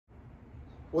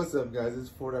What's up, guys? It's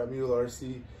 4.Mule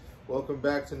RC. Welcome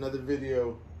back to another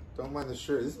video. Don't mind the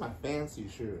shirt. This is my fancy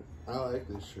shirt. I like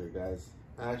this shirt, guys.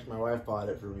 Actually, my wife bought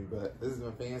it for me, but this is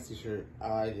my fancy shirt.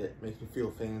 I like it. Makes me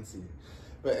feel fancy.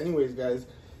 But anyways, guys,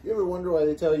 you ever wonder why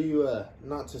they tell you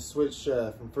not to switch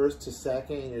from first to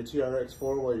second in your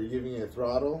Trx4 while you're giving it a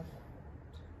throttle?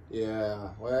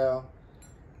 Yeah, well,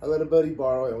 I let a buddy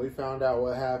borrow it and we found out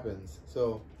what happens.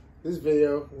 So this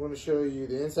video, we're going to show you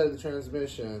the inside of the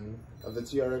transmission of the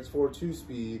Trx4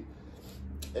 2-speed,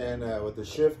 and with the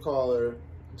shift collar,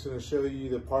 it's going to show you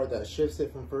the part that shifts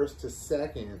it from first to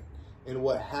second and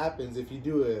what happens if you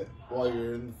do it while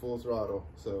you're in full throttle.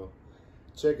 So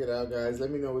check it out, guys. Let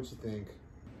me know what you think.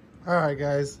 All right,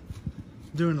 guys,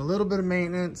 doing a little bit of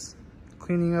maintenance,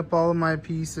 cleaning up all of my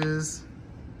pieces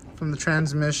from the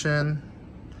transmission.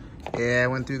 Yeah, I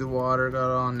went through the water,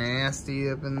 got all nasty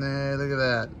up in there. Look at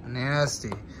that, nasty.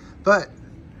 But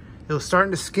it was starting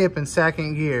to skip in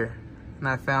second gear, and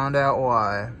I found out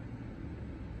why.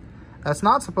 That's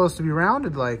not supposed to be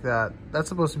rounded like that. That's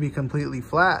supposed to be completely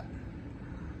flat.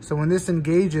 So when this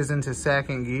engages into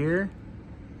second gear,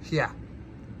 yeah,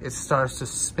 it starts to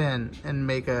spin and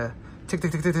make a tick,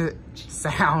 tick, tick, tick, tick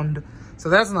sound. So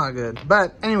that's not good.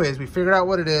 But anyways, we figured out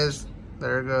what it is.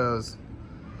 There it goes.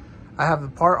 I have the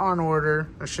part on order.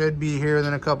 It should be here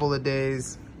within a couple of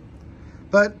days.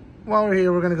 But while we're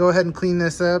here, we're gonna go ahead and clean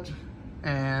this up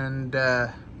and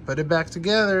put it back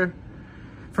together.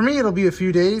 For me, it'll be a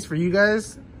few days. For you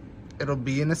guys, it'll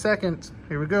be in a second.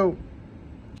 Here we go.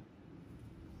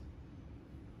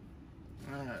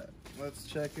 All right, let's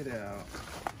check it out.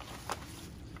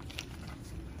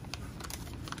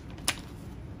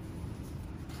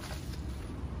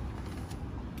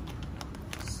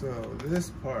 So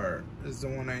this part is the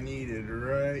one I needed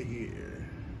right here.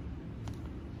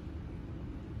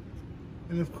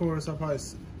 And of course, I'll probably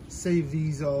save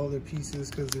these all other pieces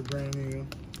because they're brand new.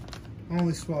 I'll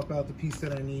only swap out the piece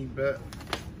that I need, but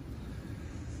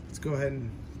let's go ahead and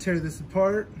tear this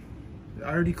apart. I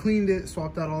already cleaned it,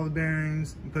 swapped out all the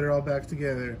bearings, and put it all back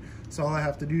together. So all I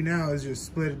have to do now is just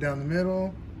split it down the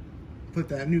middle, put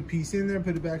that new piece in there,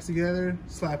 put it back together,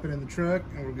 slap it in the truck,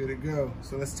 and we're good to go.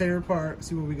 So let's tear it apart,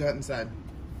 see what we got inside.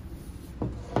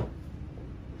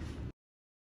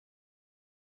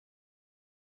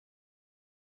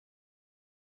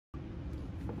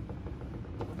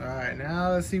 All right,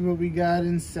 now let's see what we got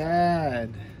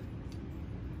inside.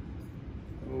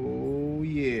 Oh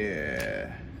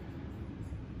yeah.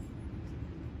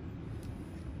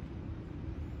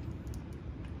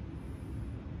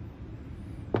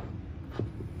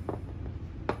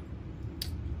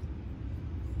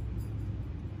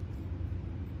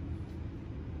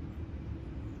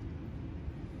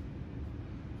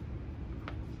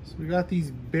 So we got these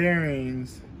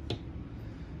bearings,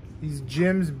 these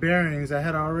Jim's bearings. I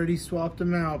had already swapped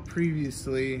them out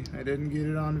previously. I didn't get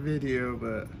it on video,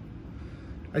 but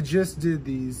I just did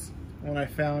these when I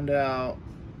found out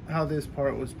how this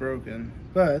part was broken.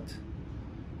 But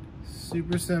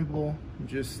super simple,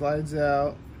 just slides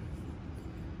out.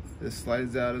 This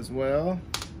slides out as well.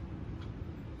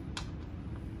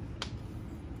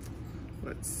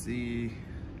 Let's see.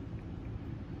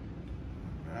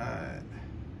 All right.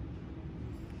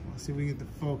 Let's see if we get the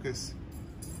focus.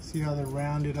 See how they're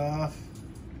rounded off.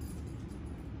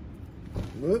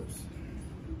 Whoops.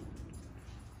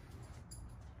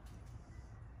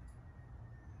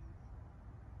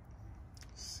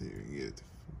 Let's see if we can get it.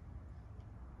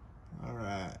 All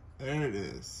right, there it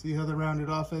is. See how they're rounded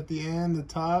off at the end, the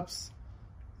tops,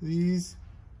 these.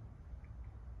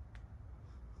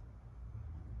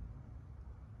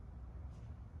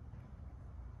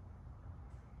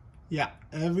 Yeah,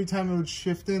 every time it would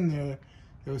shift in there,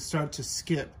 it would start to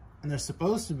skip. And they're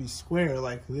supposed to be square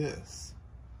like this.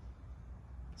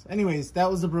 So anyways, that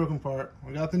was the broken part.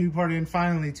 We got the new part in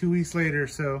finally 2 weeks later.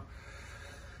 So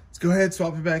let's go ahead,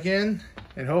 swap it back in.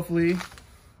 And hopefully,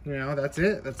 you know, that's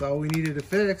it. That's all we needed to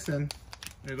fix. And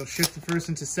it'll shift the first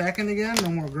into second again. No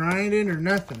more grinding or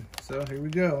nothing. So here we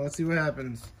go. Let's see what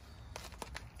happens.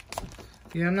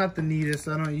 Yeah, I'm not the neatest.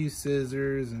 I don't use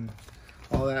scissors and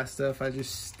all that stuff. I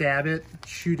just stab it,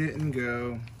 shoot it, and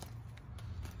go.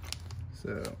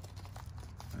 So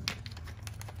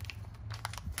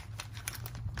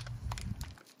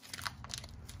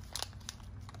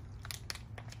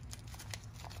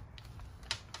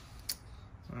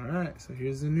all right, so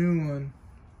here's the new one.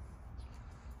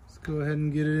 Let's go ahead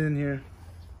and get it in here.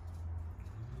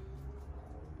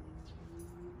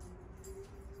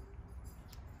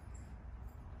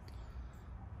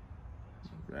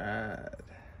 All right.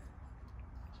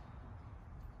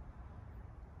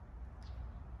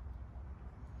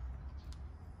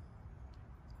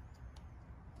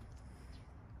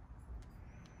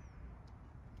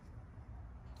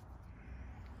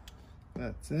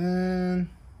 That's in.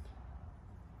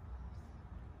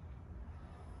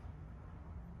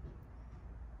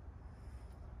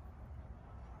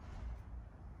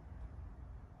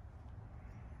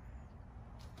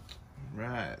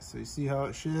 Right, so you see how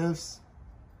it shifts?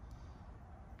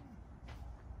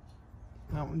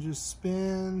 That one just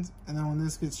spins, and then when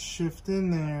this gets shifted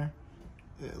in there,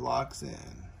 it locks in.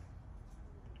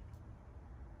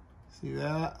 See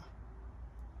that?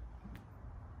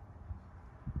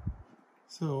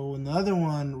 So when the other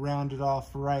one rounded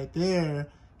off right there,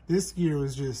 this gear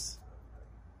was just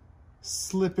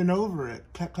slipping over it.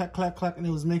 Clack, clack, clack, clack, and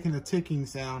it was making a ticking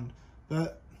sound.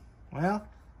 But, well,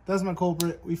 that's my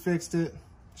culprit. We fixed it.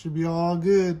 Should be all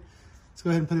good. Let's go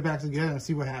ahead and put it back together and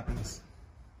see what happens.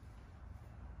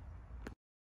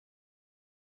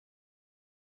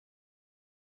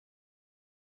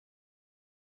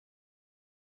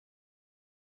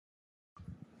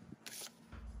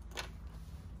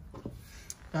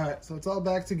 All right, so it's all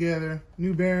back together.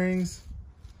 New bearings.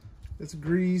 It's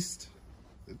greased.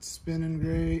 It's spinning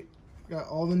great. Got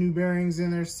all the new bearings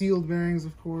in there, sealed bearings,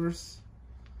 of course.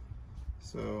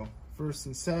 So first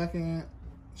and second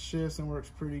shifts and works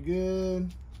pretty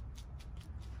good.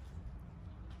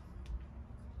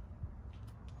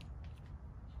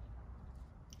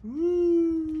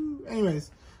 Woo!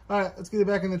 Anyways, all right, let's get it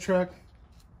back in the truck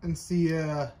and see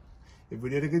if we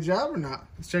did a good job or not.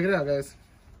 Let's check it out, guys.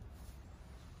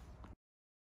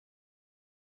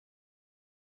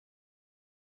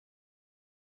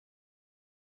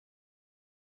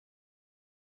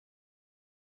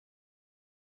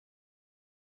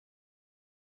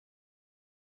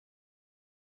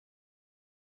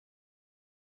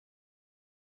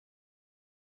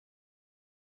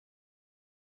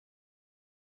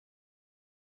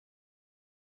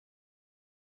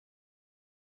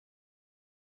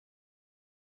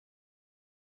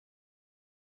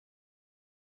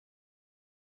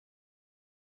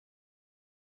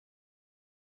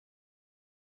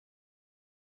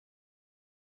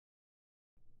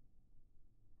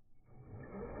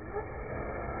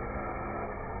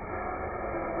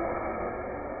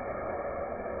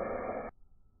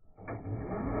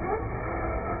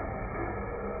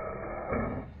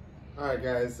 Alright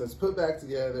guys, so it's put back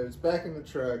together, it's back in the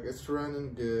truck, it's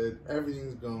running good,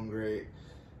 everything's going great.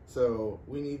 So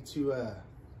we need to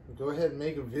go ahead and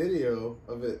make a video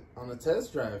of it on a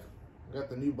test drive. Got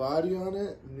the new body on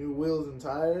it, new wheels and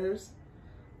tires.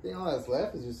 I think all that's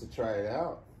left is just to try it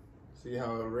out, see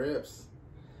how it rips.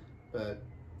 But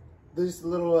there's a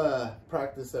little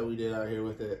practice that we did out here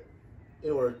with it.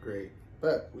 It worked great,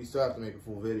 but we still have to make a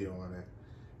full video on it.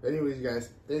 Anyways, guys,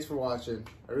 thanks for watching.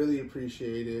 I really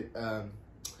appreciate it.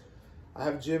 I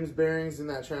have Jim's bearings in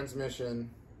that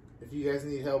transmission. If you guys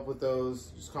need help with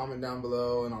those, just comment down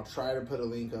below and I'll try to put a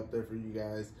link up there for you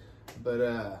guys.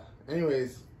 But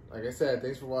anyways, like I said,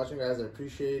 thanks for watching, guys. I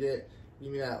appreciate it.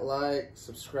 Give me that like,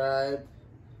 subscribe,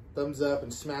 thumbs up,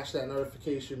 and smash that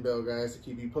notification bell, guys, to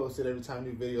keep you posted every time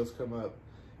new videos come up.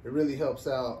 It really helps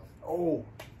out. Oh,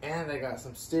 and I got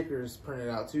some stickers printed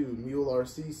out too, Mule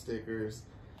RC stickers.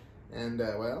 And,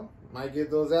 well, might get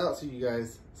those out to you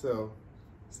guys, so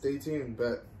stay tuned.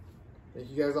 But thank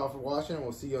you guys all for watching, and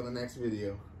we'll see you on the next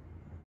video.